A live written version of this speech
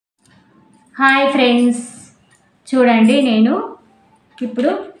Hi friends, చూడండి నేను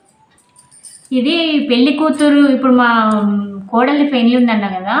ఇప్పుడు ఇది పెళ్లి కూతురు, ఇప్పుడు మా కోడలి పెళ్లి ఉందన్న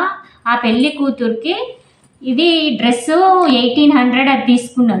కదా, ఆ పెళ్లి కూతురుకి ఇది డ్రెస్సు 1800 అది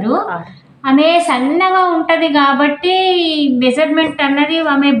తీసుకున్నారు. ఆమె సన్నగా ఉంటుంది కాబట్టి మెజర్మెంట్ అన్నది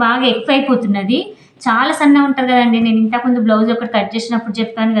ఆమె బాగా ఎక్కువ అయిపోతున్నది. చాలా సన్నగా ఉంటుంది కదండి. నేను ఇంతకుముందు బ్లౌజ్ ఒకటి కట్ చేసినప్పుడు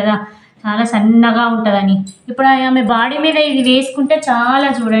చెప్పాను కదా, చాలా సన్నగా ఉంటుందని. ఇప్పుడు ఆమె బాడీ మీద ఇది వేసుకుంటే చాలా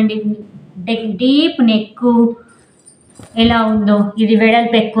చూడండి, డీప్ నెక్ ఎలా ఉందో, ఇది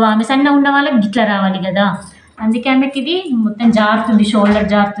వెడల్పు ఎక్కువ. ఆమె సన్నగా ఉన్న వాళ్ళకి గిట్లా రావాలి కదా, అందుకే ఆమెకి ఇది మొత్తం జారుతుంది, షోల్డర్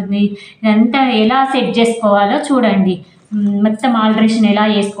జారుతుంది. ఇదంతా ఎలా సెట్ చేసుకోవాలో చూడండి, మొత్తం ఆల్టరేషన్ ఎలా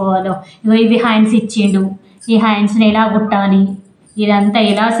చేసుకోవాలో. ఇగో ఇవి హ్యాండ్స్ ఇచ్చిండు, ఈ హ్యాండ్స్ని ఎలా కుట్టాలి, ఇదంతా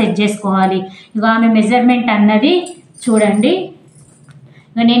ఎలా సెట్ చేసుకోవాలి. ఇగో ఆమె మెజర్మెంట్ అన్నది చూడండి.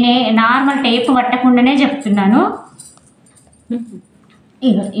 నేను నార్మల్ టేప్ పట్టకుండానే చెప్తున్నాను.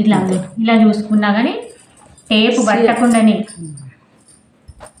 ఇగో ఇట్లా ఇలా చూసుకున్నా కానీ టేప్ పట్టకుండానే,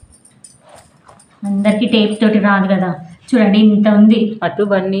 అందరికీ టేప్ తోటి రాదు కదా. చూడండి ఇంత ఉంది, అటు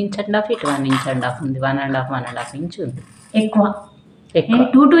 1 ఇంచ్ అండ్ హాఫ్, ఇటు 1 ఇంచ్ అండ్ హాఫ్ ఉంది. 1.5 ఇంచ్ ఉంది. ఎక్కువ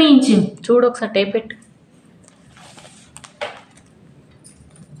 2 ఇంచ్. చూడు ఒకసారి టేప్ పెట్టు.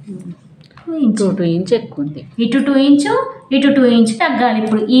 2 ఇంచ్ ఎక్కువ ఉంది. ఇటు 2 ఇంచు, ఇటు 2 ఇంచ్ తగ్గాలి.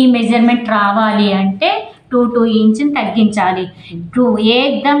 ఇప్పుడు ఈ మెజర్మెంట్ రావాలి అంటే 2 ఇంచ్ని తగ్గించాలి.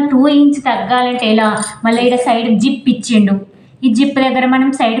 ఏకదం 2 ఇంచ్ తగ్గాలంటే ఎలా? మళ్ళీ ఇక్కడ సైడ్ జిప్ ఇచ్చిండు, ఈ జిప్ దగ్గర మనం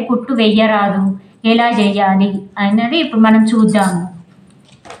సైడ్ కుట్టు వెయ్యరాదు. ఎలా చేయాలి అన్నది ఇప్పుడు మనం చూద్దాము.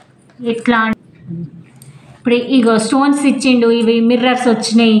 ఎట్లా ఇప్పుడు ఇగో స్టోన్స్ ఇచ్చిండు, ఇవి మిర్రర్స్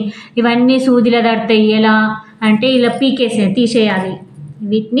వచ్చినాయి, ఇవన్నీ సూదిలో తడతాయి. ఎలా అంటే ఇలా తీసేయాలి.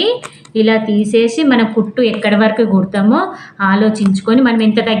 వీటిని ఇలా తీసేసి మన కుట్టు ఎక్కడి వరకు కుడతామో ఆలోచించుకొని, మనం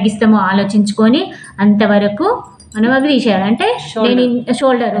ఎంత తగ్గిస్తామో ఆలోచించుకొని అంతవరకు మనం అవి తీసేయాలి. అంటే నేను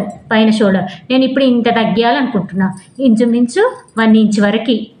షోల్డర్, పైన షోల్డర్ నేను ఇప్పుడు ఇంత తగ్గియాలనుకుంటున్నా, ఇంచుమించు 1 ఇంచ్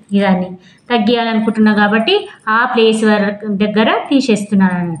వరకు ఇదాన్ని తగ్గియాలనుకుంటున్నా కాబట్టి ఆ ప్లేస్ వరకు దగ్గర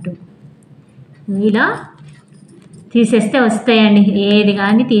తీసేస్తున్నాను అన్నట్టు. ఇలా తీసేస్తే వస్తాయండి, ఏది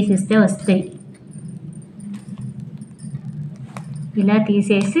కానీ తీసేస్తే వస్తాయి. ఇలా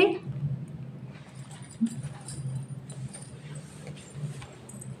తీసేసి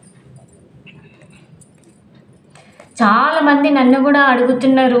చాలామంది నన్ను కూడా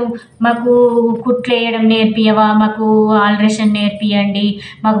అడుగుతున్నారు, మాకు కుట్లు వేయడం నేర్పియవా, మాకు ఆల్టరేషన్ నేర్పియండి,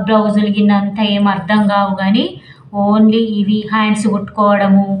 మాకు బ్లౌజులు గిన్నె అంతా ఏం అర్థం కావు, కానీ ఓన్లీ ఇవి హ్యాండ్స్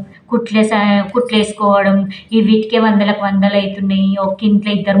కుట్టుకోవడము, కుట్లేసుకోవడం, ఈ వీటికే 100లకు 100 అవుతున్నాయి. ఒక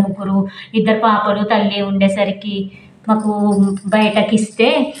ఇంట్లో 2 పాపలు తల్లి ఉండేసరికి మాకు బయటకి ఇస్తే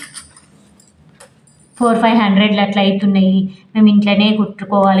 400-500 అట్లా అవుతున్నాయి, మేము ఇంట్లోనే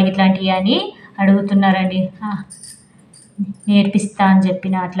కుట్టుకోవాలి ఇట్లాంటివి అని అడుగుతున్నారండి. నేర్పిస్తా అని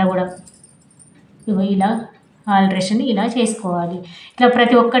చెప్పిన అట్లా కూడా. ఇగో ఇలా ఆల్టరేషన్ ఇలా చేసుకోవాలి. ఇట్లా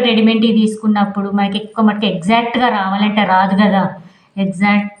ప్రతి ఒక్క రెడీమేడ్ తీసుకున్నప్పుడు మనకి ఎక్కువ మటుకు ఎగ్జాక్ట్గా రావాలంటే రాదు కదా,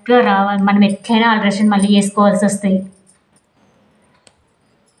 ఎగ్జాక్ట్గా రావాలి. మనం ఎట్లయినా ఆల్టరేషన్ మళ్ళీ చేసుకోవాల్సి వస్తాయి,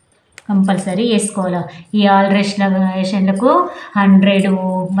 కంపల్సరీ వేసుకోవాలి. ఈ ఆల్టరేషన్లకు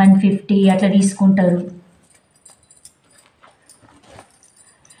 100-150 అట్లా తీసుకుంటారు.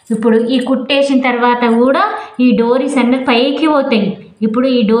 ఇప్పుడు ఈ కుట్టేసిన తర్వాత కూడా ఈ డోరీస్ అన్నది పైకి పోతాయి. ఇప్పుడు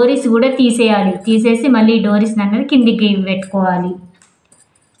ఈ డోరీస్ కూడా తీసేయాలి, తీసేసి మళ్ళీ ఈ డోరీస్ అన్నది కిందికి పెట్టుకోవాలి.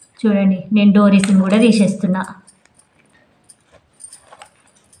 చూడండి నేను డోరీస్ని కూడా తీసేస్తున్నా.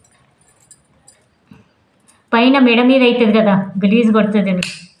 పైన మెడ మీద అవుతుంది కదా, గలీజ్ కొడుతుంది.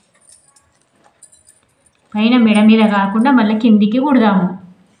 పైన మెడ మీద కాకుండా మళ్ళీ కిందికి కుడదాము.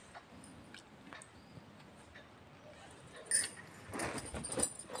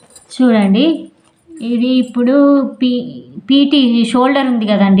 చూడండి ఇది ఇప్పుడు పీటీ షోల్డర్ ఉంది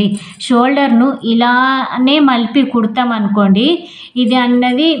కదండి, షోల్డర్ను ఇలానే మలిపి కుడతాం అనుకోండి. ఇది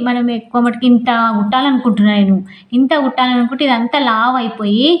అన్నది మనం ఎక్కువ మటుకు ఇంత కుట్టాలనుకుంటున్నాను నేను, ఇంత కుట్టాలనుకుంటే ఇదంతా లావ్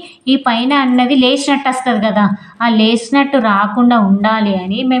అయిపోయి ఈ పైన అన్నది లేచినట్టు వస్తుంది కదా, ఆ లేచినట్టు రాకుండా ఉండాలి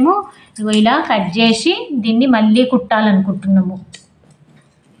అని మేము ఇలా కట్ చేసి దీన్ని మళ్ళీ కుట్టాలనుకుంటున్నాము.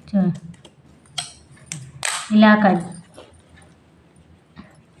 ఇలా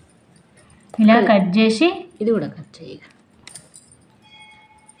కట్ చేసి ఇది కూడా కట్ చేయ,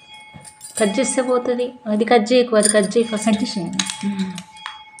 కట్ చేస్తే పోతుంది. అది కట్ చేయకు, అది కట్ చేయి, ఫస్ట్ కట్ చేయండి.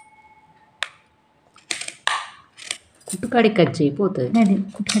 కుట్టుకాడికి కట్ చేయపోతుంది, అది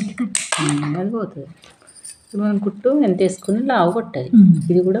కుట్టుకాడికి అది పోతుంది. ఇప్పుడు మనం కుట్టు ఎంత వేసుకుని లావు కొట్టాలి.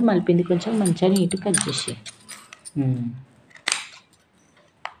 ఇది కూడా మలిపింది కొంచెం మంచిగా నీట్ కట్ చేసి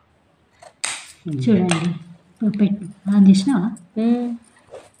చూడండి. ఆన్ చేసినావా?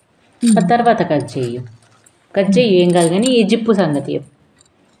 ఆ తర్వాత కట్ చేయి, ఏం కాదు. కానీ ఈ జిప్పు సంగతి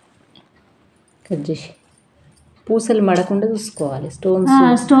కట్ చేసి పూసలు మడకుండా చూసుకోవాలి.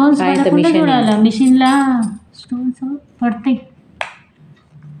 స్టోన్స్ పడకుండా చూడాలి. మిషన్లా స్టోన్స్ పడతాయి.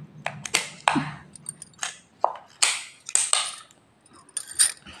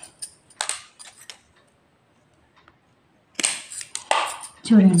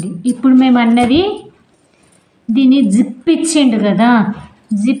 చూడండి ఇప్పుడు మేము అన్నది దీన్ని జిప్ ఇచ్చిండు కదా,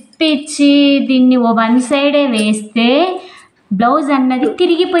 జిప్ ఇచ్చి దీన్ని వన్ సైడే వేస్తే బ్లౌజ్ అన్నది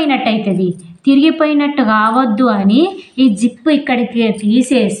తిరిగిపోయినట్టు అవుతుంది. తిరిగిపోయినట్టు కావద్దు అని ఈ జిప్ ఇక్కడికి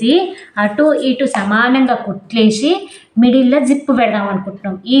తీసేసి అటు ఇటు సమానంగా కుట్లేసి మిడిల్లో జిప్ పెడదాం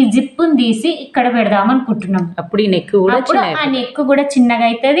అనుకుంటున్నాం. ఈ జిప్పుని తీసి ఇక్కడ పెడదాం అనుకుంటున్నాం. అప్పుడు ఈ నెక్ కూడా ఆ నెక్ కూడా చిన్నగా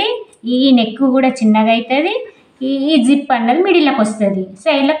అవుతుంది, ఈ నెక్ కూడా చిన్నగా అవుతుంది. ఈ జిప్ అన్నది మిడిల్లోకి వస్తుంది,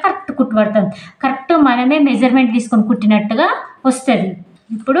 సైడ్లో కరెక్ట్ కుట్టు పడుతుంది. కరెక్ట్ మనమే మెజర్మెంట్ తీసుకొని కుట్టినట్టుగా వస్తుంది.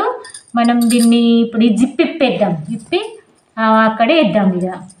 ఇప్పుడు మనం దీన్ని ఇప్పుడు ఈ జిప్ ఇప్పేద్దాం. ఇప్పి అక్కడే వేద్దాం. ఇక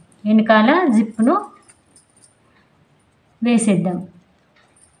వెనకాల జిప్ను వేసేద్దాం.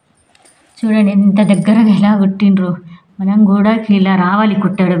 చూడండి ఎంత దగ్గరగా ఎలా కుట్టిండ్రు. మనం కూడా ఇలా రావాలి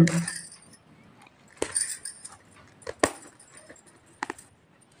కుట్టడం.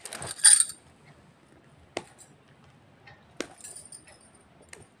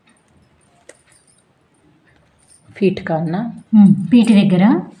 ఫీట్ కన్నా పీటి దగ్గర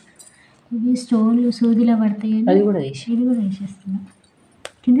ఇవి స్టోన్లు సూదిలో పడతాయి. అది కూడా వేసి ఇది కూడా వేసేస్తున్నా.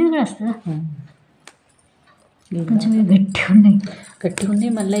 కింద కూడా వస్తుందా? కొంచెం గట్టిగా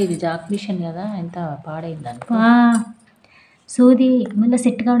ఉన్నాయి. మళ్ళీ ఇది జాక్ మిషన్ కదా, ఎంత పాడైందని సూది మళ్ళీ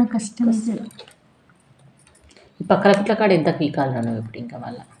సెట్ కావడం కష్టం. ఈ పక్కల పిట్ల కాడ ఎంత పీకాలి నువ్వు ఇప్పుడు? ఇంకా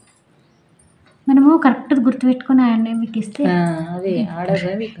మళ్ళీ మనము కరెక్ట్ గుర్తుపెట్టుకుని ఆయన మీకు ఇస్తే అదే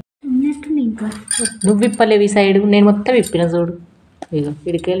ఆడవి ఉన్నట్టుంది. ఇంకా నువ్వు విప్పలేవు ఈ సైడ్, నేను మొత్తం విప్పిన చూడు. ఇక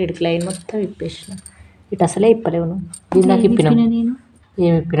ఇడికేళ్ళు ఇడికి లైన్ మొత్తం విప్పేసిన. ఇటు అసలే ఇప్పలేవు నువ్వు. దీనికి ఇప్పినావు. నేను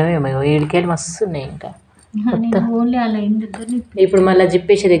ఏమి ఇప్పినావు ఏమో. ఇడికేళ్ళు మస్తు ఉన్నాయి ఇంకా. ఓన్లీ ఆ లైన్ దగ్గర ఇప్పుడు మళ్ళీ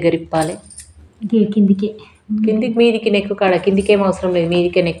జిప్పేసే దగ్గర ఇప్పాలి. కిందికి మీదికి నెక్ కాడ. కిందికి ఏం అవసరం లేదు,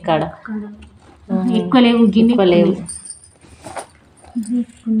 మీదికే నెక్ కాడ. ఎక్కువ లేవు, లేవు.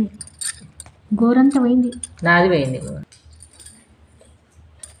 గోరంతా పోయింది. నాది పోయింది.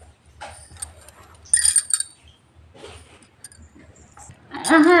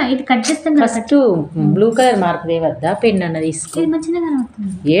 ఇది కట్ చేస్తాం. ఫస్ట్ బ్లూ కలర్ మార్క్ వద్దా పెన్ అన్న తీసుకో. మంచిగా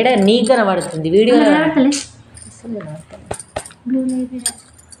కనబడుతుంది. ఏడ నీకు కనబడుతుంది, వీడియో కనబడతలే.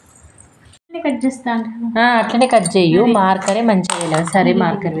 కట్ చేస్తా. అట్లనే కట్ చెయ్యు. మార్కరే మంచిగా వెళ్ళాలి. సరే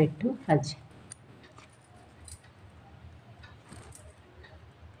మార్కర్ పెట్టు. కట్ చేయి.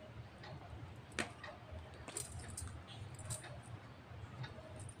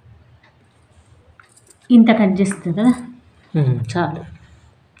 ఇంత కట్ చేస్తుంది కదా, చాలు.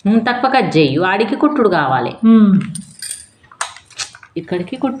 తక్కువ కట్ చెయ్యు. ఆడికి కుట్టుడు కావాలి,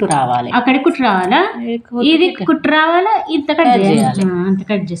 ఇక్కడికి కుట్టు రావాలి, అక్కడికి కుట్టు రావాలా, ఇది కుట్టు రావాలా. ఇంత కట్ చేయాలి. అంత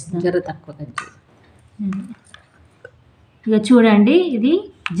కట్ చేస్తాం. జర తక్కువ కట్ చేయాలి. ఇక చూడండి, ఇది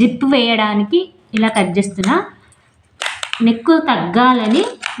జిప్ వేయడానికి ఇలా కట్ చేస్తున్నా. నెక్ తగ్గాలని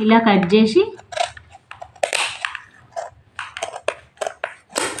ఇలా కట్ చేసి,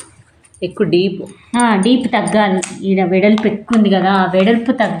 ఎక్కువ డీప్ తగ్గాలి. ఈడ వెడల్పు ఎక్కువ ఉంది కదా, ఆ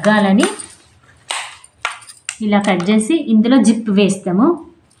వెడల్పు తగ్గాలని ఇలా కట్ చేసి ఇందులో జిప్ వేస్తాము.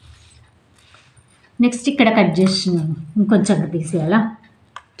 నెక్స్ట్ ఇక్కడ కట్ చేసినాము, ఇంకొంచెం తీసేయాలా.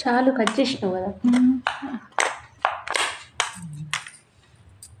 చాలు కట్ చేసినావు కదా.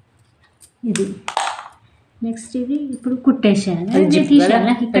 ఇది నెక్స్ట్ ఇది ఇప్పుడు కుట్టేసేయాలి.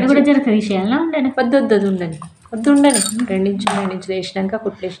 తీసేయాలా, ఇక్కడ కూడా జర తీసేయాలా. వద్దు ఉండని 2 ఇంచులు వేసినాక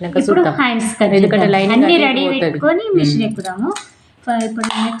కుట్టేసినాక ఇప్పుడు హ్యాండ్స్ కట్. ఎందుకంటే లైన్ అన్ని రెడీ పెట్టుకొని మిషన్ ఎక్కుదాము. ఇప్పుడు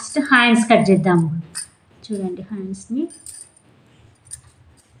నెక్స్ట్ హ్యాండ్స్ కట్ చేద్దాము. చూడండి, హ్యాండ్స్ని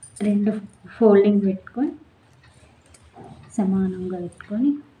 2 ఫోల్డింగ్ పెట్టుకొని సమానంగా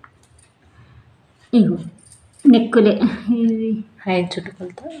పెట్టుకొని, ఇగో నెక్కులే ఇది హ్యాండ్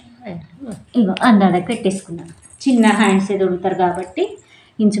చుట్టుకొలతో ఇగో అందాక పెట్టేసుకున్నాను. చిన్న హ్యాండ్స్ ఏదో ఉడతారు కాబట్టి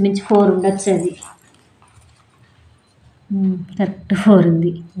ఇంచుమించు 4 ఉండొచ్చు. అది కరెక్ట్ 4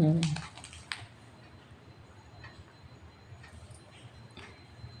 ఉంది.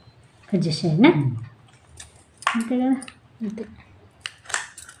 కట్ చేసేయండి. అంతే కదా. అంతే.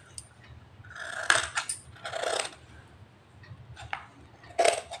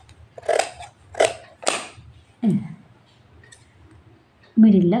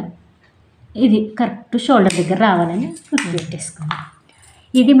 మిడిల్లో ఇది కరెక్ట్ షోల్డర్ దగ్గర రావాలని పెట్టేసుకున్నాం.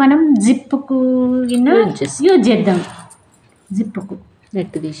 ఇది మనం జిప్పుకు యూజ్ చేద్దాం. జిప్పుకు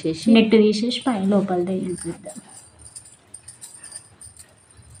నెట్ తీసేసి పై లోపలదే యూజ్ చేద్దాం.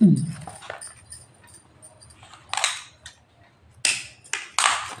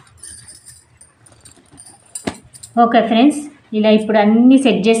 ఓకే ఫ్రెండ్స్, ఇలా ఇప్పుడు అన్నీ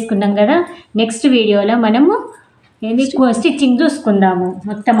సెట్ చేసుకున్నాం కదా. నెక్స్ట్ వీడియోలో మనము ఏంది స్టిచ్చింగ్ చూసుకుందాము.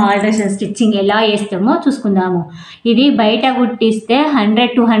 మొత్తం ఆల్టరేషన్ స్టిచ్చింగ్ ఎలా వేస్తామో చూసుకుందాము. ఇది బయట కుట్టిస్తే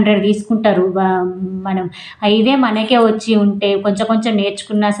 100-200 తీసుకుంటారు. మనం ఇదే మనకే వచ్చి ఉంటే కొంచెం కొంచెం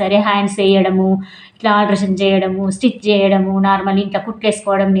నేర్చుకున్నా సరే హ్యాండ్స్ వేయడము, ఇట్లా ఆల్టరేషన్ చేయడము, స్టిచ్ చేయడము, నార్మల్ ఇంట్లో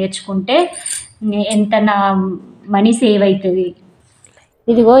కుట్టేసుకోవడం నేర్చుకుంటే ఎంత మనీ సేవ్ అవుతుంది.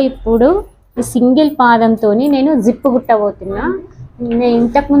 ఇదిగో ఇప్పుడు ఈ సింగిల్ పాదంతో నేను జిప్పు కుట్టబోతున్నా. నేను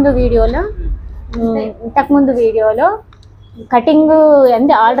ఇంతకుముందు వీడియోలో కటింగ్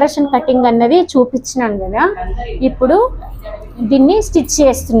అంటే ఆల్టరేషన్ కటింగ్ అన్నది చూపించినాను కదా. ఇప్పుడు దీన్ని స్టిచ్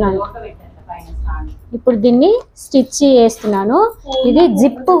చేస్తున్నాను. ఇది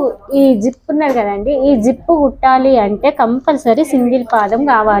ఈ జిప్ ఉన్నది కదండి, ఈ జిప్పు కుట్టాలి అంటే కంపల్సరీ సింగిల్ పాదం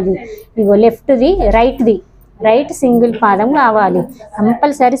కావాలి. ఇగో రైట్ సింగిల్ పాదం కావాలి.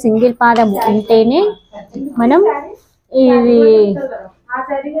 కంపల్సరీ సింగిల్ పాదం ఉంటేనే మనం ఇది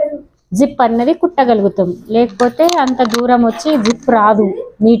జిప్ అన్నది కుట్టగలుగుతాం. లేకపోతే అంత దూరం వచ్చి జిప్ రాదు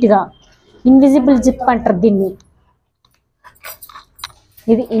నీట్గా. ఇన్విజిబుల్ జిప్ అంటారు దీన్ని.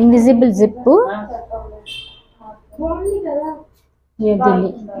 ఇది ఇన్విజిబుల్ జిప్.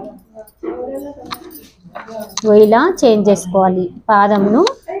 దీన్ని ఇలా చేంజ్ చేసుకోవాలి పాదంను.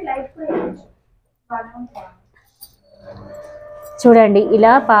 చూడండి,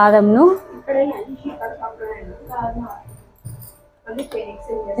 ఇలా పాదంను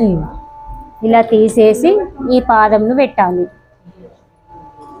ఇలా తీసేసి ఈ పాదంను పెట్టాలి.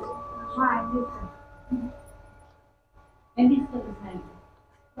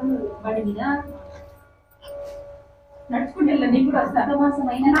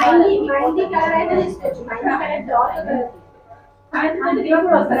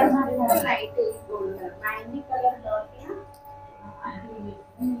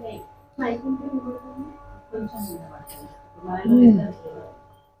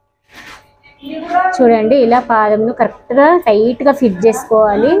 చూడండి, ఇలా పాదంను కరెక్ట్గా టైట్గా ఫిట్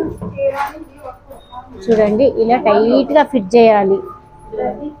చేసుకోవాలి. చూడండి, ఇలా టైట్గా ఫిట్ చేయాలి.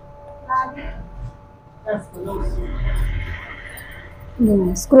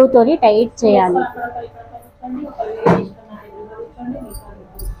 స్క్రూతోని టైట్ చేయాలి.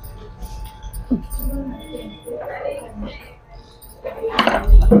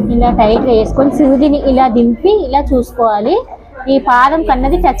 ఇలా టైట్గా వేసుకొని సూదిని ఇలా దింపి ఇలా చూసుకోవాలి. ఈ పాదం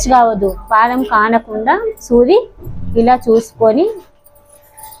కన్నది టచ్ కావద్దు. పాదం కానకుండా సూది ఇలా చూసుకొని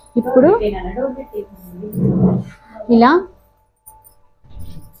ఇప్పుడు ఇలా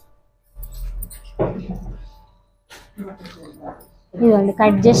ఇదిగోండి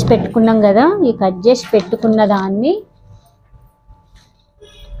కట్ చేసి పెట్టుకున్నాం కదా. ఈ కట్ చేసి పెట్టుకున్న దాన్ని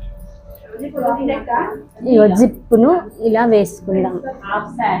జిప్పును ఇలా వేసుకుందాం.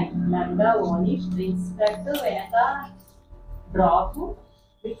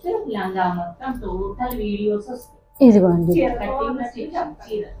 ఇదిగోండి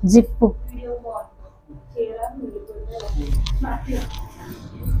జిప్పు.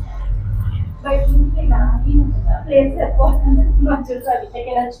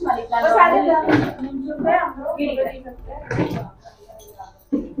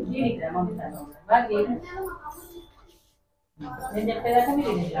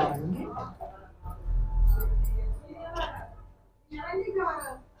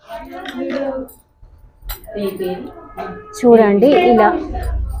 చూడండి, ఇలా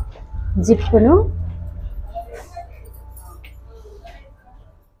జిప్పును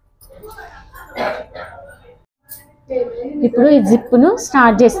ఇప్పుడు ఈ జిప్పును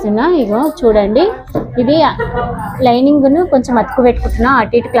స్టార్ట్ చేస్తున్నా. ఇగో చూడండి, ఇది లైనింగ్ను కొంచెం అతుకు పెట్టుకుంటున్నా,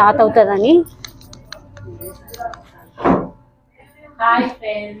 అటు ఇటు క్లాత్ అవుతుందని.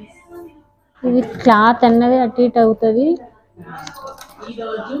 ఇది క్లాత్ అన్నది అటు ఇటు అవుతుంది.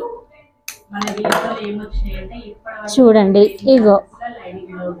 చూడండి, ఇగో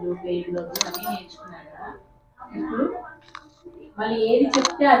మళ్ళీ ఏది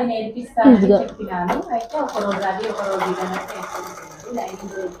చెప్తే అది నేర్పిస్తాను చెప్పినాను. అయితే ఒక రోజు అది ఒక రోజు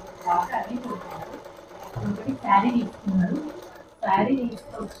లైనింగ్ రోజు అన్ని చూస్తున్నారు. ఇంకొకటి శారీ తీసుకున్నారు. శారీ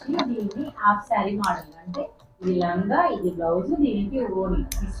తీసుకొచ్చి దీన్ని హాఫ్ శారీ మోడల్ అంటే ఇది లంగా, ఇది బ్లౌజ్, దీనికి ఓని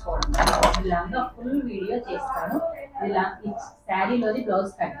తీసుకోవడం. ఇది లంగా ఫుల్ వీడియో చేస్తాను. ఇది శారీలోది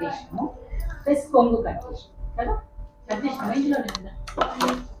బ్లౌజ్ కట్ చేసాము ప్లస్ కొంగు కట్ చేసాము కదా. కట్ చేసాము ఇందులో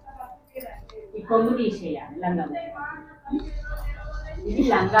ఈ కొంగు తీసేయాలి. లంగా ఇది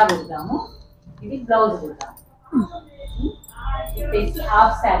లంగా కుడతాము, ఇది బ్లౌజ్ కుడతాము. ఇది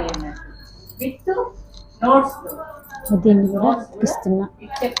హాఫ్ శారీ అన్నట్టు విత్ నోట్స్. దీన్ని కూడా ఇస్తున్నా.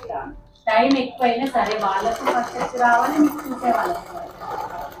 చెప్తాను, టైం ఎక్కువైనా సరే వాళ్ళకు పర్ఫెక్ట్ రావాలి, మీకు చూసే వాళ్ళకి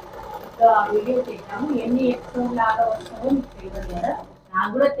దాంట్లో ఆ వీడియో చేద్దాము. ఎన్ని ఎపిసోడ్ లాగా వస్తుందో మీకు తెలియదు కదా,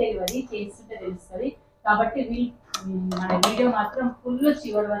 నాకు కూడా తెలియదు, చేస్తుంటే తెలుస్తుంది. కాబట్టి మన వీడియో మాత్రం ఫుల్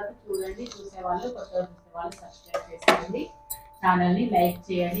చివరి వరకు చూడండి. చూసేవాళ్ళు, కొత్త చూసేవాళ్ళు సబ్స్క్రైబ్ చేసుకోండి, ఛానల్ని లైక్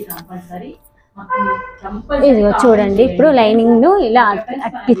చేయండి కంపల్సరీ. ఇదిగో చూడండి, ఇప్పుడు లైనింగ్ ను ఇలా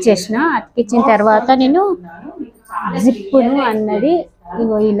అతికిచ్చేసిన. అతికిచ్చిన తర్వాత నేను జిప్పును అన్నది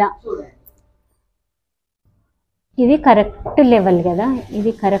ఇగో ఇలా, ఇది కరెక్ట్ లెవెల్ కదా,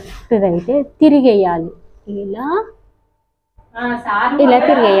 ఇది కరెక్ట్ అయితే తిరిగేయాలి. ఇలా ఇలా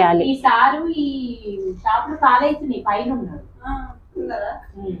తిరిగేయాలి. ఈ సారు ఈ షాప్ లో కాలేజీ పైన ఉన్నాడు,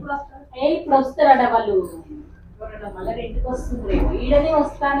 ఇప్పుడు వస్తారట వాళ్ళు. మళ్ళీ రెండుకి వస్తుంది, ఈడనే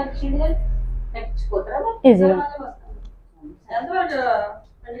వస్తాను వచ్చింది కానీ తెచ్చుకోతారా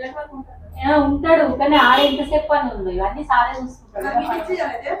ఉంటాడు. కానీ ఆడ ఎంతసేపు అని ఉంది, ఇవన్నీ సారే చూసుకుంటాడు.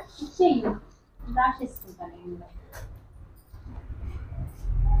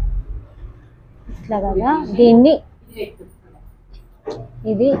 ఇట్లా కదా, దీన్ని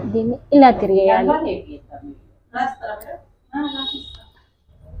దీన్ని ఇలా తిరిగేయాలి.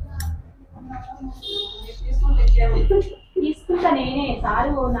 తీసుకుంటా నేనే,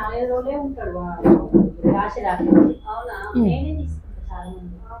 సారు 4 రోజులే ఉంటాడు రాసి రాసి. అవునా, నేనే తీసుకుంటా చాలా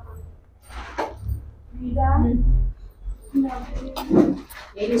మంది.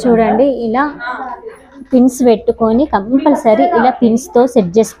 చూడండి, ఇలా పిన్స్ పెట్టుకొని కంపల్సరీ ఇలా పిన్స్ తో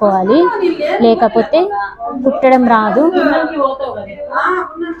సెట్ చేసుకోవాలి, లేకపోతే కుట్టడం రాదు.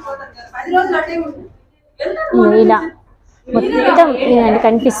 ఇలా మొత్తం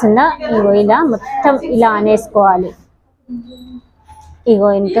కనిపిస్తుందా, ఇగో ఇలా మొత్తం ఇలా అనేసుకోవాలి. ఇగో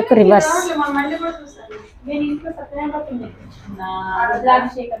ఇంకొక రివర్స్. నేను ఇంట్లో సత్యనారాయణ తెప్పించుకున్నా,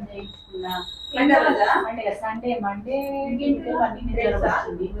 రుద్రాభిషేకం చేయించుకున్నా. సండే మండే వచ్చింది.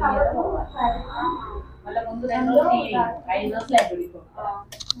 మళ్ళీ ముందు 2 రోజులు 5 రోజులు అయిపోయింది.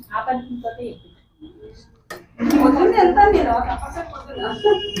 ఆ పని తోటి ఎంత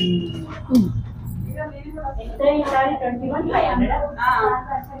ఈసారి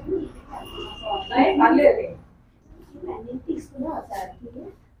 21,500 తీసుకున్నా సార్.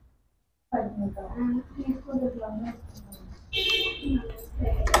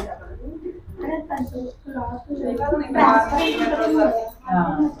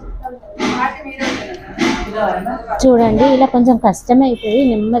 చూడండి, ఇలా కొంచెం కష్టమే అవుతుంది,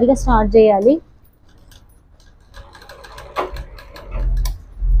 నెమ్మదిగా స్టార్ట్ చేయాలి.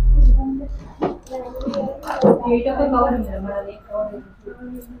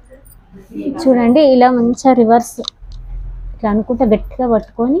 చూడండి, ఇలా మంచిగా రివర్స్ ఇట్లా అనుకుంటా గట్టిగా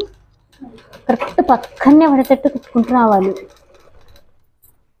పట్టుకొని కరెక్ట్ పక్కనే పడేటట్టు కుట్టుకుంటూ రావాలి.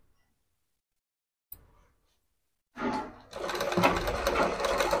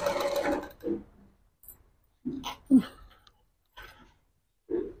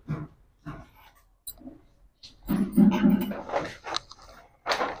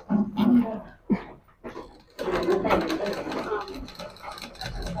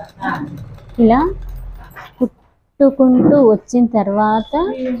 ఇలా కుట్టుకుంటూ వచ్చిన తర్వాత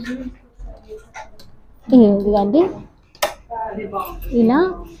ఇదిగండి ఇలా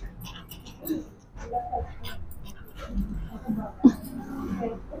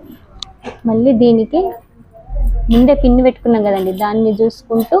మళ్ళీ దీనికి ముందే పిన్ను పెట్టుకున్నాం కదండి, దాన్ని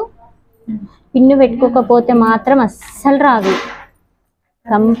చూసుకుంటూ పిన్ను పెట్టుకోకపోతే మాత్రం అస్సలు రాదు,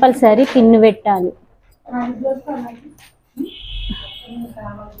 కంపల్సరీ పిన్ను పెట్టాలి.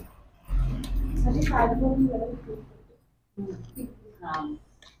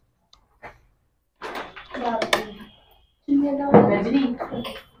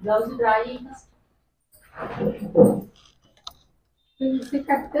 Blouse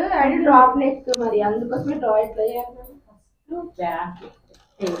cut and drop neck, మరి అందుకోసమే డ్రా ఎట్లా చేయాలి?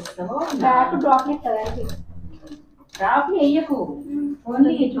 బ్యాక్ డ్రాప్ నెక్ కదండి, డ్రాప్ వేయకు,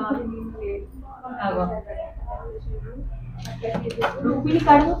 ఓన్లీ రూపీని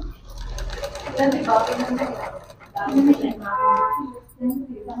కడుగు.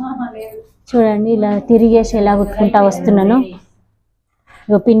 చూడండి, ఇలా తిరిగేసి ఎలా కుట్టుకుంటా వస్తున్నాను.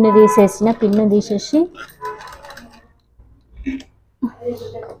 పిన్ను తీసేసిన, పిన్ను తీసేసి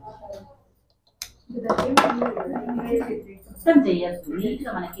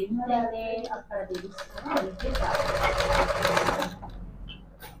మనకి అక్కడ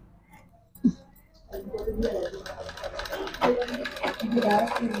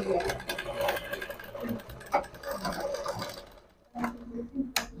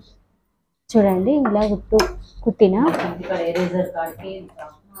చూడండి, ఇలా కుట్టిన ఎరేజర్ కాడికి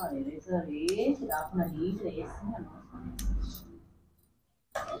ఎరేజర్ వేసి రాకుండా నీట్ వేస్తున్నాను.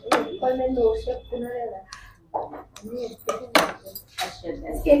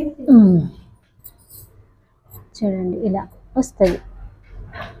 చూడండి ఇలా వస్తుంది.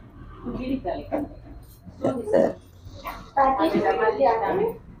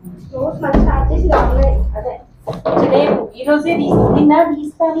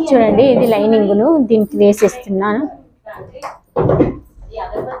 చూడండి ఇది లైనింగ్ ను దీనికి వేసేస్తున్నాను.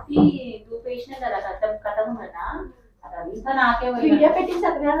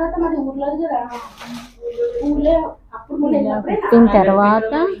 పెట్టిన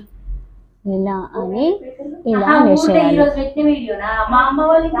తర్వాత ఇలా అని ఇలా వేసేయాలి.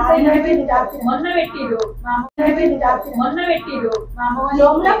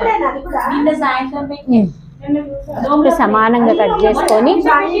 సమానంగా కట్ చేసుకొని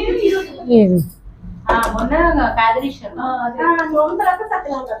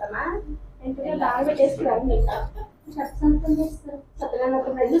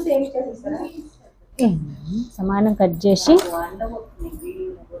సమానం కట్ చేసి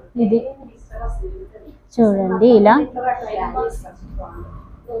ఇది చూడండి ఇలా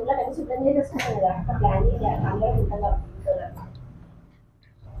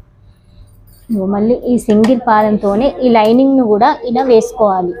మళ్ళీ ఈ సింగిల్ పాదంతోనే ఈ లైనింగ్ ను కూడా ఇలా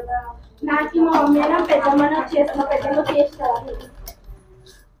వేసుకోవాలి.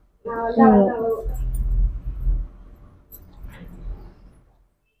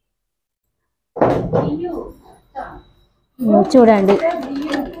 చూడండి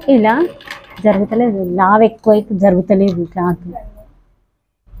ఇలా జరుగుతలేదు, లావ్ ఎక్కువ జరుగుతలేదు క్లాత్.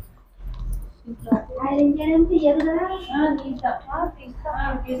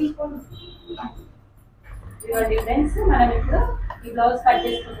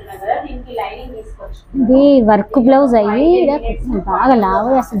 ఇది వర్క్ బ్లౌజ్ అయ్యి బాగా లావ్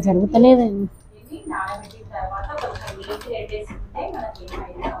అసలు జరుగుతలేదు.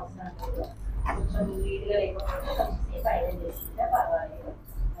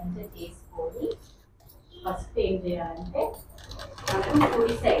 ఫస్ట్ ఏం చేయాలంటే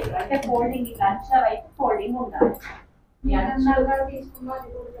కుడి సైడ్ అంటే ఫోల్డింగ్ ఇట్లా అంచుల వైపు ఫోల్డింగ్ ఉండాలి.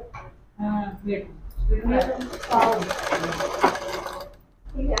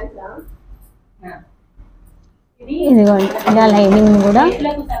 ఇదిగోండి ఇలా లైనింగ్ కూడా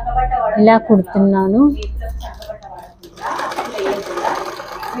ఇలా కుడుతున్నాను.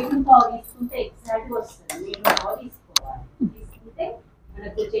 తీసుకుంటే ఎగ్జాక్ట్ వస్తుంది. తీసుకుంటే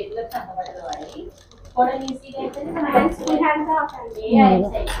మనకు చేతిలో చక్కబడవాలి.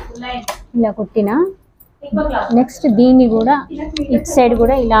 ఇలా కుట్టిన నెక్స్ట్ దీన్ని కూడా ఇటు సైడ్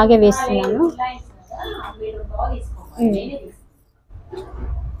కూడా ఇలాగే వేస్తున్నాను.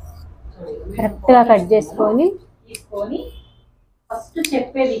 కరెక్ట్ గా కట్ చేసుకొని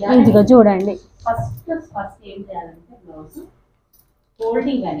ఇదిగో చూడండి. ఫస్ట్ ఏం చేయాలంటే బ్లౌజ్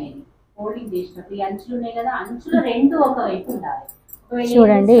ఫోల్డింగ్ అనేది ఫోల్డింగ్ చేసినప్పుడు ఈ అంచులు ఉన్నాయి కదా, అంచులు రెండు ఒక వైపు ఉండాలి.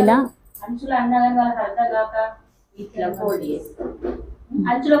 చూడండి ఇలా అంచులు అన్నదని వాళ్ళకి అర్థం కాక ఇట్లా ఫోల్డ్ చేస్తారు.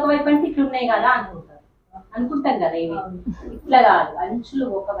 అంచులు ఒకవైపు అంటే ఇట్లా ఉన్నాయి కదా అనుకుంటాం కదా. ఇవి ఇట్లా కాదు, అంచులు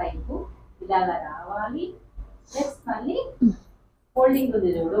ఒకవైపు ఇలాగా రావాలి. నెక్స్ట్ మళ్ళీ ఫోల్డింగ్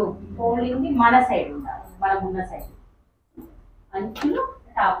ఉంది చూడు, ఫోల్డింగ్ మన సైడ్ ఉండాలి, మనం ఉన్న సైడ్. అంచులు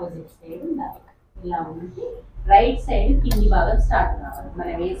ఆపోజిట్ సైడ్ ఉండాలి. ఇలా ఉంచి రైట్ సైడ్ కింది భాగం స్టార్ట్ కావాలి.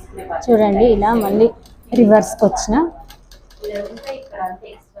 మనం వేసుకునే చూడండి ఇలా మళ్ళీ రివర్స్కి వచ్చిన ఇక్కడ అంతా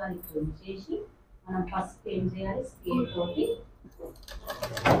ఎక్స్ట్రా చేసి మనం ఫస్ట్ ఏం చేయాలి, స్కేల్ తోటి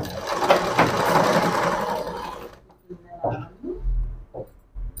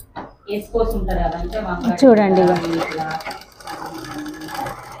వేసుకోవచ్చు ఉంటారు కదా. అంటే చూడండి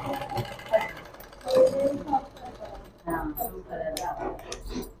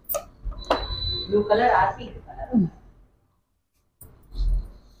బ్లూ కలర్ ఆ పింక్ కలర్.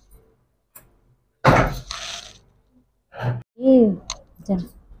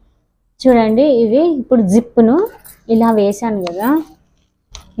 చూడండి ఇది ఇప్పుడు జిప్ను ఇలా వేసాను కదా,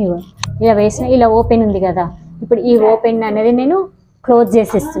 ఇగో ఇలా వేసిన ఇలా ఓపెన్ ఉంది కదా. ఇప్పుడు ఈ ఓపెన్ అనేది నేను క్లోజ్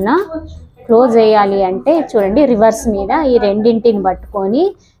చేసేస్తున్నా. క్లోజ్ చేయాలి అంటే చూడండి రివర్స్ మీద ఈ రెండింటిని పట్టుకొని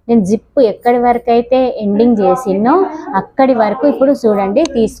నేను జిప్ ఎక్కడి వరకు అయితే ఎండింగ్ చేసినో అక్కడి వరకు ఇప్పుడు చూడండి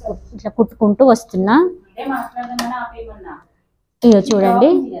ఇట్లా కుట్టుకుంటూ వస్తున్నా. ఇగో చూడండి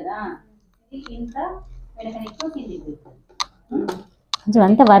కొంచెం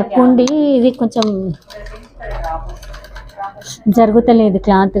అంత వర్క్ ఉండి ఇది కొంచెం జరుగుతలేదు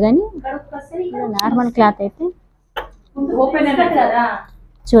క్లాత్, కానీ నార్మల్ క్లాత్ అయితే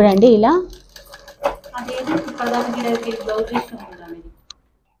చూడండి ఇలా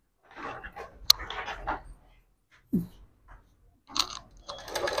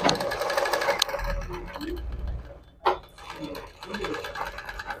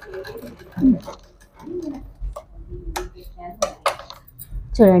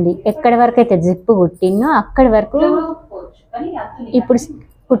చూడండి ఎక్కడి వరకు అయితే జిప్పు కుట్టినో అక్కడి వరకు ఇప్పుడు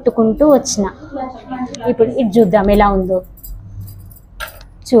కుట్టుకుంటూ వచ్చిన. ఇప్పుడు ఇది చూద్దాం ఎలా ఉందో.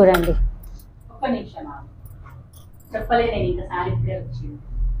 చూడండి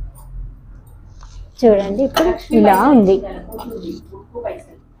చూడండి ఇప్పుడు ఇలా ఉంది.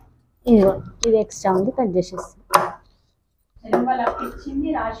 ఇదిగో ఇది ఎక్స్ట్రా ఉంది, కట్ చేసేస్తాం.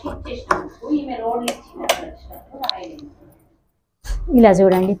 ఇలా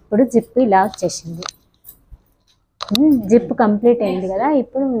చూడండి ఇప్పుడు జిప్ ఇలా వచ్చేసింది. జిప్ కంప్లీట్ అయింది కదా.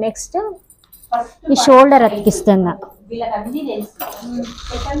 ఇప్పుడు నెక్స్ట్ ఈ షోల్డర్ అతికిస్తున్నా.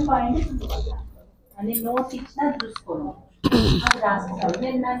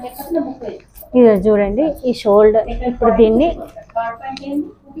 ఇది చూడండి ఈ షోల్డర్. ఇప్పుడు దీన్ని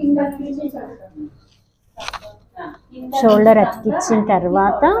షోల్డర్ అతికించిన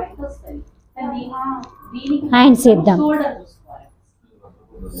తర్వాత హ్యాండ్స్ వేద్దాం.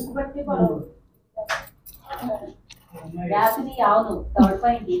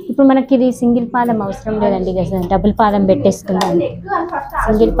 ఇప్పుడు మనకి ఇది సింగిల్ పాదం అవసరం లేదండి కదా, డబుల్ పాదం పెట్టేసుకుందాం.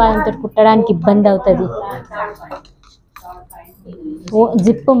 సింగిల్ పాదంతో కుట్టడానికి ఇబ్బంది అవుతుంది.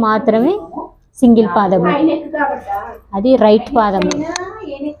 జిప్ మాత్రమే సింగిల్ పాదం, అది రైట్ పాదం.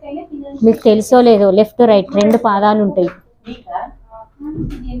 మీకు తెలుసో లేదో లెఫ్ట్ రైట్ 2 పాదాలు ఉంటాయి.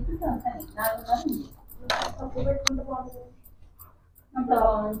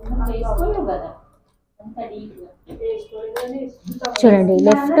 చూడండి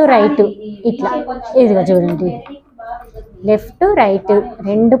లెఫ్ట్ రైట్ ఇట్లా. ఇదిగా చూడండి లెఫ్ట్ రైట్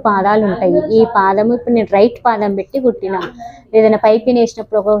 2 పాదాలు ఉంటాయి. ఈ పాదం ఇప్పుడు నేను రైట్ పాదం పెట్టి కుట్టినా. ఏదైనా పైపింగ్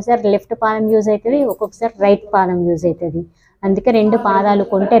వేసినప్పుడు ఒక్కొక్కసారి లెఫ్ట్ పాదం యూజ్ అవుతుంది, ఒక్కొక్కసారి రైట్ పాదం యూజ్ అవుతుంది. అందుకే 2 పాదాలు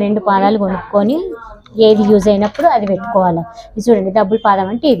కొంటే 2 పాదాలు కొనుక్కొని ఏది యూజ్ అయినప్పుడు అది పెట్టుకోవాలి. ఇది చూడండి డబుల్ పాదం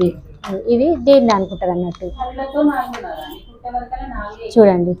అంటే ఇది ఇది దేన్ని అనుకుంటుంది అన్నట్టు.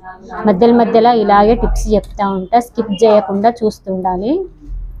 చూడండి మధ్యలో ఇలాగే టిప్స్ చెప్తా ఉంటా, స్కిప్ చేయకుండా చూస్తుండాలి.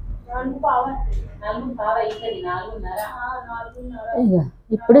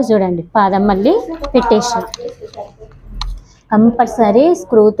 ఇప్పుడు చూడండి పాదం మళ్ళీ పెట్టేసి కంపల్సరీ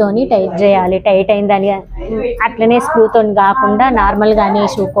స్క్రూతోని టైట్ చేయాలి. టైట్ అయిందని అట్లనే స్క్రూతోని కాకుండా నార్మల్గానే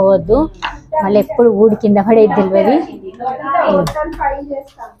చూకోవద్దు, మళ్ళీ ఎప్పుడు ఊడి కింద పడేది తెలియదు.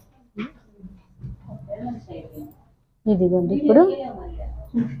 ఇదిగోండి ఇప్పుడు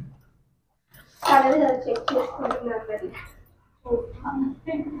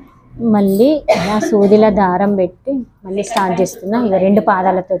మళ్ళీ ఇలా సూదిలో దారం పెట్టి మళ్ళీ స్టార్ట్ చేస్తున్నా. ఇక 2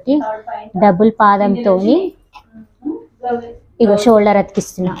 పాదాలతోటి డబుల్ పాదంతో ఇక షోల్డర్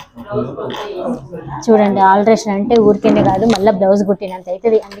అతికిస్తున్నా. చూడండి ఆల్టరేషన్ అంటే ఊరికేనే కాదు, మళ్ళీ బ్లౌజ్ కుట్టినంత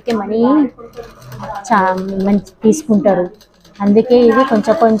అవుతుంది. అందుకే మనీ మంచి తీసుకుంటారు. అందుకే ఇది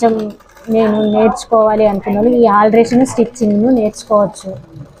కొంచెం నేను నేర్చుకోవాలి అనుకున్నాను. ఈ ఆల్టరేషన్ స్టిచ్చింగ్ నేర్చుకోవచ్చు.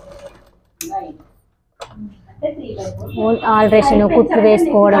 ఆల్టరేషన్ కుట్లు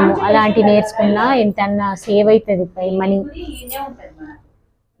వేసుకోవడం అలాంటివి నేర్చుకున్నా ఎంతన్నా సేవ్ అవుతుంది మనీ.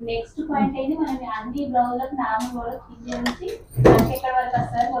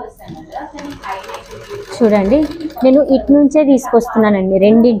 చూడండి నేను ఇటు నుంచే తీసుకొస్తున్నానండి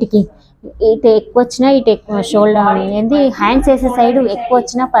రెండింటికి. ఇటు ఎక్కువ వచ్చినా ఇటు ఎక్కువ షోల్డర్ అనేది హ్యాండ్స్ వేసే సైడ్ ఎక్కువ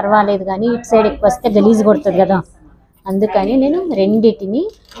వచ్చినా పర్వాలేదు, కానీ ఇటు సైడ్ ఎక్కువ వస్తే గలీజ్ కొడుతుంది కదా. అందుకని నేను రెండింటిని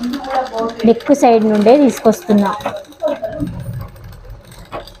నెక్ సైడ్ నుండే తీసుకొస్తున్నా.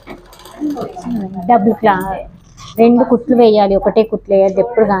 డబుల్ 2 కుట్లు వేయాలి, ఒకటే కుట్లు వేయాలి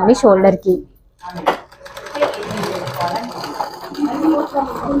ఎప్పుడు కానీ షోల్డర్కి.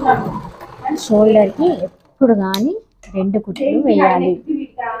 షోల్డర్కి ఎప్పుడు కానీ 2 కుట్లు వేయాలి.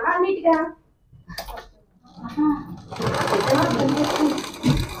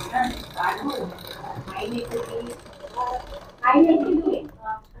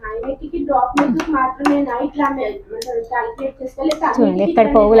 చూడండి ఎక్కడ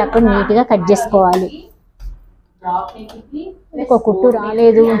పోగులు అక్కడ నీట్గా కట్ చేసుకోవాలి. ఒక కుట్టు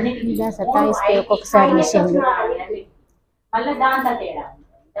రాలేదు ఇలా సతాయిస్తే ఒక్కొక్కసారి మిషన్లు.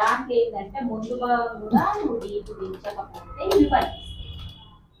 దానికి ఏంటంటే ముందు భాగం కూడా నువ్వు డీప్ దించకపోతే ఇది పనిచేస్తుంది.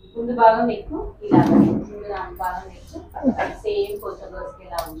 ముందు భాగం ఎక్కువ ఇలా ముందు దాని భాగం ఎక్కువ సేమ్ కొంచెం రోజుకి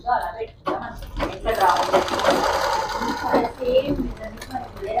ఎలా ఉందో అలా పెట్టుకుంటాం. ఎక్కడ రావాలి సేమ్ రావాలి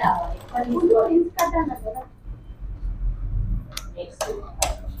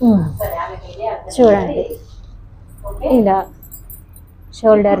చూడండి ఇలా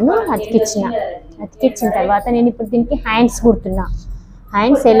షోల్డర్ను అతికించిన తర్వాత నేను ఇప్పుడు దీనికి హ్యాండ్స్ కుడుతున్నా.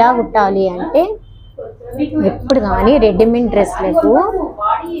 హ్యాండ్స్ ఎలా కుట్టాలి అంటే ఎప్పుడు కానీ రెడీమేడ్ డ్రెస్లకు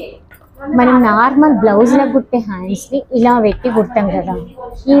మనం నార్మల్ బ్లౌజ్లకు కుట్టే హ్యాండ్స్ని ఇలా పెట్టి కుడతాం కదా,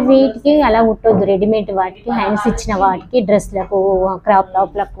 ఈ వీటికి అలా కుట్టొద్దు. రెడీమేడ్ వాటికి హ్యాండ్స్ ఇచ్చిన వాటికి డ్రెస్లకు క్రాప్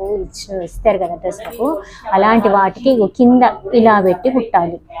టాప్లకు ఇస్తారు కదా డ్రెస్లకు, అలాంటి వాటికి కింద ఇలా పెట్టి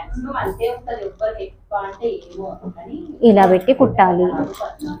కుట్టాలి. ఇలా పెట్టి కుట్టాలి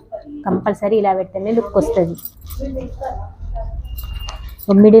కంపల్సరీ. ఇలా పెడితేనే లుక్ వస్తుంది.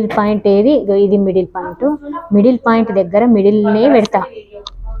 మిడిల్ పాయింట్ ఏది, ఇది మిడిల్ పాయింట్. మిడిల్ పాయింట్ దగ్గర మిడిల్నే పెడతా.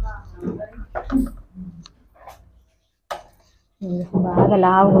 బాగా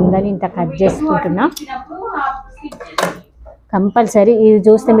లావుగా ఉందని ఇంత కట్ చేసుకుంటున్నా. కంపల్సరీ ఇది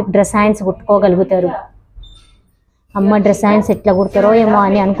చూస్తే మీకు డ్రెస్ హ్యాండ్స్ కుట్టుకోగలుగుతారు. అమ్మ డ్రెస్ హ్యాండ్స్ ఎట్లా కుడతారో ఏమో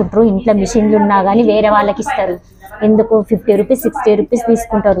అని అనుకుంటారు. ఇంట్లో మిషన్లు ఉన్నా కానీ వేరే వాళ్ళకి ఇస్తారు. ఎందుకు 50 రూపీస్ 60 రూపీస్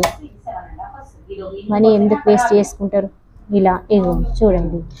తీసుకుంటారు. మనీ ఎందుకు వేస్ట్ చేసుకుంటారు. ఇలా ఇగో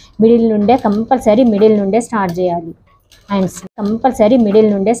చూడండి, మిడిల్ నుండే కంపల్సరీ మిడిల్ నుండే స్టార్ట్ చేయాలి హ్యాండ్స్. కంపల్సరీ మిడిల్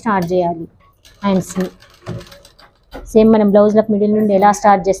నుండే స్టార్ట్ చేయాలి హ్యాండ్స్ని. సేమ్ మనం బ్లౌజ్లకు మిడిల్ నుండి ఎలా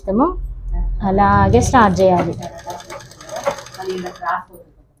స్టార్ట్ చేస్తామో అలాగే స్టార్ట్ చేయాలి.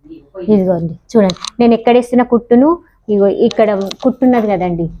 ఇదిగోండి చూడండి, నేను ఎక్కడ వేస్తున్న కుట్టును, ఇగో ఇక్కడ కుట్టున్నది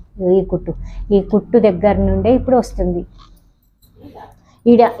కదండి, ఈ కుట్టు దగ్గర నుండే ఇప్పుడు వస్తుంది.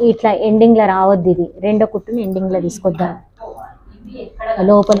 ఇట్లా ఎండింగ్లో రావద్దు. ఇది రెండో కుట్టుని ఎండింగ్లో తీసుకొద్దాం.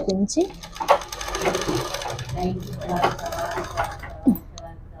 లోపలికి నుంచి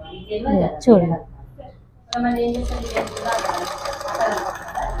చూడండి.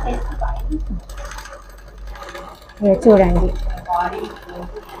 చూడండి,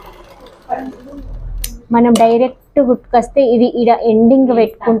 మనం డైరెక్ట్ కుట్టుకొస్తే ఇది ఇడ ఎండింగ్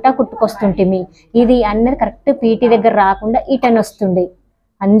పెట్టుకుంటా కుట్టుకొస్తుంటే ఇది అన్నది కరెక్ట్ పీటీ దగ్గర రాకుండా ఇటని వస్తుండే.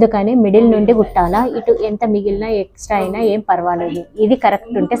 అందుకని మిడిల్ నుండి కుట్టాలా. ఇటు ఎంత మిగిలినా ఎక్స్ట్రా అయినా ఏం పర్వాలేదు. ఇది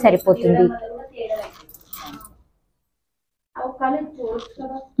కరెక్ట్ ఉంటే సరిపోతుంది.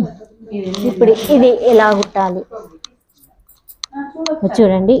 ఇప్పుడు ఇది ఎలా కుట్టాలి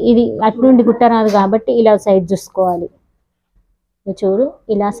చూడండి. ఇది అటు నుండి కుట్టరాదు కాబట్టి ఇలా సైజ్ చూసుకోవాలి. చూడు,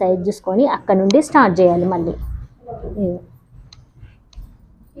 ఇలా సైజ్ చూసుకొని అక్కడ నుండి స్టార్ట్ చేయాలి మళ్ళీ.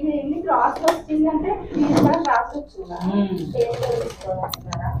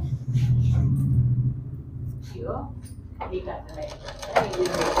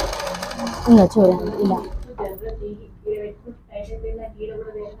 ఇంకా చూడండి ఇలా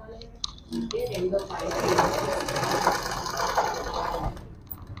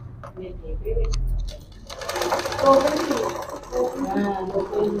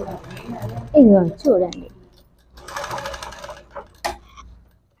ఇదిగో చూడండి,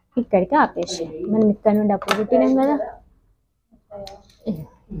 ఇక్కడికి ఆపేసి మనం ఇక్కడ నుండి అప్పుడు కుట్టినాం కదా,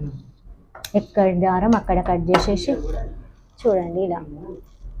 ఎక్కడి దారం అక్కడ కట్ చేసేసి చూడండి ఇలా.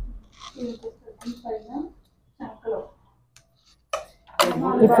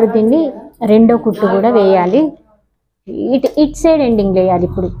 ఇప్పుడు దీన్ని రెండో కుట్టు కూడా వేయాలి. ఇటు సైడ్ ఎండింగ్ వేయాలి.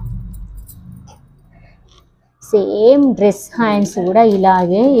 ఇప్పుడు సేమ్ డ్రెస్ హ్యాండ్స్ కూడా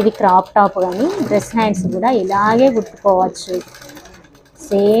ఇలాగే, ఇది క్రాప్ టాప్ కానీ డ్రెస్ హ్యాండ్స్ కూడా ఇలాగే కుట్టుకోవచ్చు.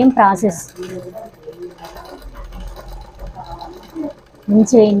 Same process.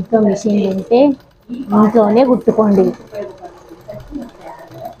 మంచిగా ఇంట్లో మిషన్ ఉంటే ఇంట్లోనే కుట్టుకోండి.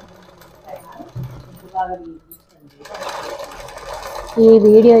 ఈ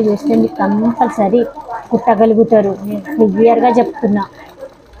వీడియో చూస్తే మీకు కంపల్సరీ కుట్టగలుగుతారు. నేను క్లియర్గా చెప్తున్నా.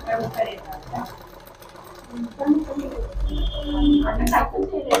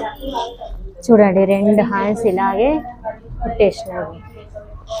 చూడండి, రెండు హ్యాండ్స్ ఇలాగే కుట్టేసినారు.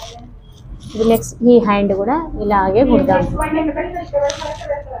 ఇది నెక్స్ట్ ఈ హ్యాండ్ కూడా ఇలాగే కుడతాను.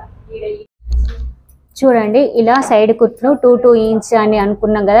 చూడండి, ఇలా సైడ్ కుట్లు 2 ఇంచ్ అని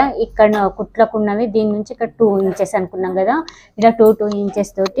అనుకున్నాం కదా. ఇక్కడ కుట్లకు ఉన్నది దీని నుంచి ఇక్కడ 2 ఇంచెస్ అనుకున్నాం కదా. ఇలా 2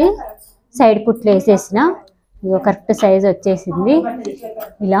 ఇంచెస్ తోటి సైడ్ కుట్లు వేసేసిన ఇగో కరెక్ట్ సైజ్ వచ్చేసింది.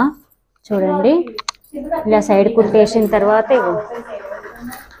 ఇలా చూడండి, ఇలా సైడ్ కుట్లు వేసిన తర్వాత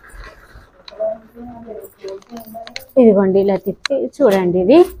ఇదిగోండి ఇలా తిప్పి చూడండి.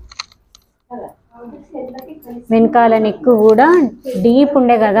 ఇది వెనకాల నెక్ కూడా డీప్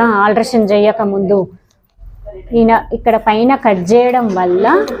ఉండే కదా ఆల్టరేషన్ చేయక ముందు. ఈయన ఇక్కడ పైన కట్ చేయడం వల్ల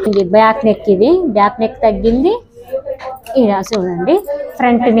ఇది బ్యాక్ నెక్, ఇది బ్యాక్ నెక్ తగ్గింది. ఇలా చూడండి,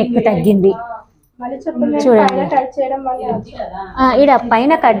 ఫ్రంట్ నెక్ తగ్గింది. చూడండి, ఇక్కడ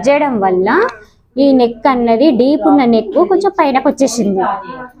పైన కట్ చేయడం వల్ల ఈ నెక్ అన్నది డీప్ ఉన్న నెక్ కొంచెం పైనకు వచ్చేసింది.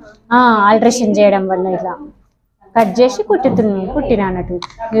 ఆల్టరేషన్ చేయడం వల్ల ఇలా కట్ చేసి కుట్టిన అన్నట్టు.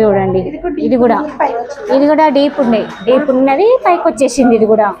 చూడండి, ఇది కూడా డీప్ ఉన్నది పైకి వచ్చేసింది. ఇది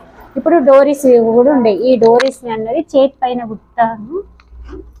కూడా ఇప్పుడు డోరీస్ కూడా ఉండే. ఈ డోరీస్ అన్నది చేతి పైన కుట్టాను.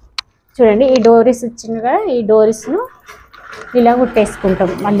 చూడండి, ఈ డోరీస్ వచ్చింది కదా, ఈ డోరీస్ను ఇలా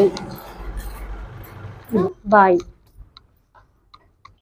కుట్టేసుకుంటాం. మళ్ళీ బాయ్.